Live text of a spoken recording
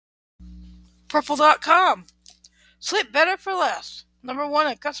Purple.com. Sleep better for less.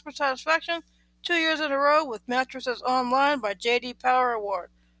 #1 in customer satisfaction, 2 years in a row with Mattresses Online by J.D. Power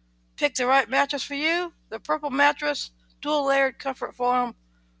Award. Pick the right mattress for you. The Purple Mattress, dual-layered comfort foam,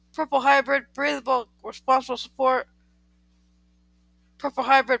 Purple Hybrid, breathable, responsible support, Purple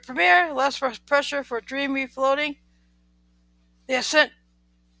Hybrid Premier, less pressure for dreamy floating. The Ascent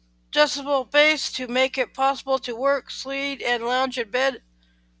adjustable base to make it possible to work, sleep, and lounge in bed.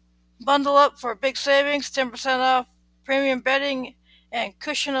 Bundle up for big savings, 10% off premium bedding and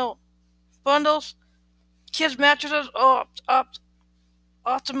cushional bundles. Kids mattresses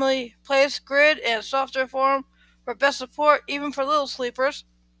optimally placed, grid, and softer form for best support, even for little sleepers.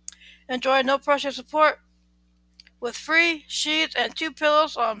 Enjoy no pressure support with free sheets and 2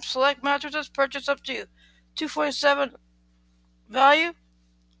 pillows on select mattresses. Purchase up to $247 value.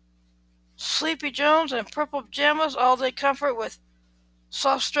 Sleepy Jones and Purple pajamas, all-day comfort with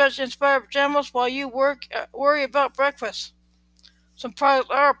soft stretch-inspired pajamas while you worry about breakfast. Some products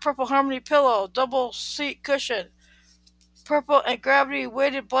are Purple Harmony Pillow, double seat cushion, Purple and Gravity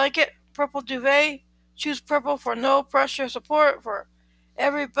weighted blanket, Purple duvet. Choose Purple for no pressure support for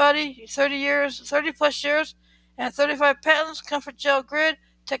everybody. 30 plus years, and 35 patents. Comfort Gel Grid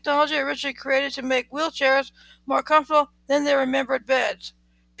technology originally created to make wheelchairs more comfortable than their remembered beds.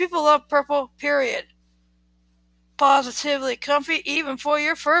 People love Purple, period. Positively comfy, even for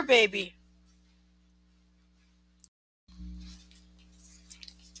your fur baby.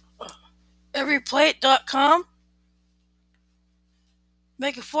 Everyplate.com.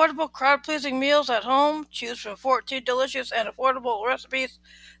 Make affordable, crowd-pleasing meals at home. Choose from 14 delicious and affordable recipes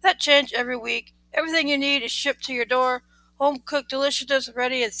that change every week. Everything you need is shipped to your door. Home-cooked deliciousness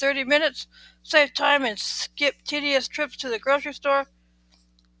ready in 30 minutes. Save time and skip tedious trips to the grocery store.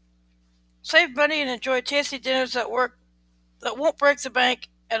 Save money and enjoy tasty dinners that won't break the bank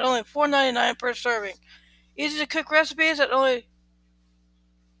at only $4.99 per serving. Easy-to-cook recipes that only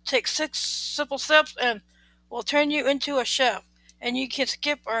take 6 simple steps and will turn you into a chef. And you can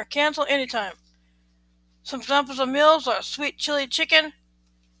skip or cancel anytime. Some examples of meals are sweet chili chicken,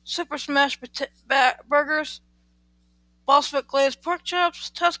 super smash burgers, Balsamic glazed pork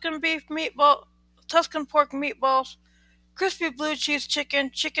chops, Tuscan pork meatballs, crispy blue cheese chicken,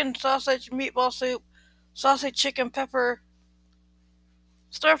 chicken sausage meatball soup, sausage chicken pepper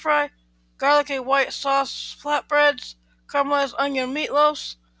stir fry, garlicky white sauce flatbreads, caramelized onion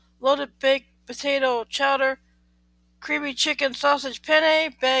meatloafs, loaded baked potato chowder, creamy chicken sausage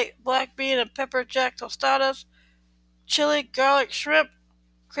penne, black bean and pepper jack tostadas, chili garlic shrimp,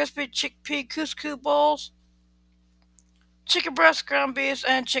 crispy chickpea couscous bowls, chicken breast, ground beef,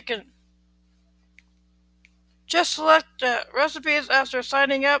 and chicken. Just select recipes after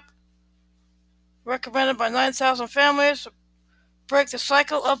signing up. Recommended by 9,000 families. Break the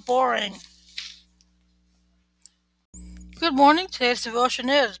cycle of boring. Good morning. Today's devotion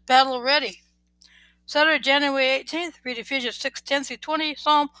is Battle Ready. Saturday, January 18th, read Ephesians 6:10-20,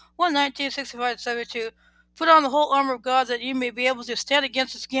 Psalm 119, 65-72. Put on the whole armor of God that you may be able to stand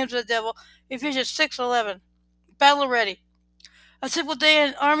against the schemes of the devil. Ephesians 6:11. Battle Ready. A typical day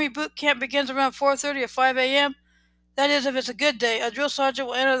in Army boot camp begins around 4:30 or 5 a.m. That is, if it's a good day. A drill sergeant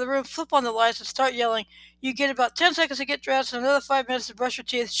will enter the room, flip on the lights, and start yelling. You get about 10 seconds to get dressed and another 5 minutes to brush your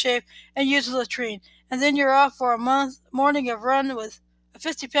teeth, shave, and use the latrine. And then you're off for a morning of run with a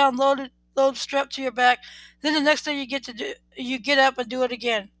 50-pound load strapped to your back. Then the next day you get up and do it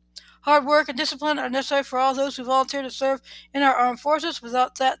again. Hard work and discipline are necessary for all those who volunteer to serve in our armed forces.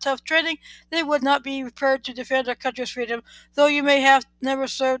 Without that tough training, they would not be prepared to defend our country's freedom. Though you may have never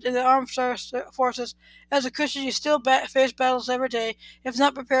served in the armed forces, as a Christian you still face battles every day. If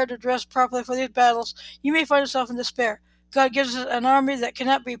not prepared to dress properly for these battles, you may find yourself in despair. God gives us an army that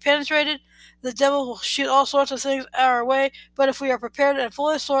cannot be penetrated. The devil will shoot all sorts of things our way, but if we are prepared and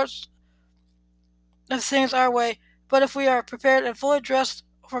fully dressed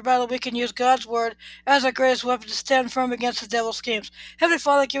for battle, we can use God's word as our greatest weapon to stand firm against the devil's schemes. Heavenly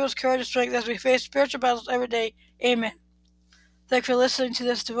Father, give us courage and strength as we face spiritual battles every day. Amen. Thank you for listening to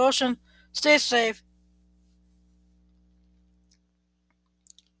this devotion. Stay safe.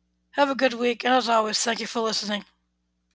 Have a good week, and as always, thank you for listening.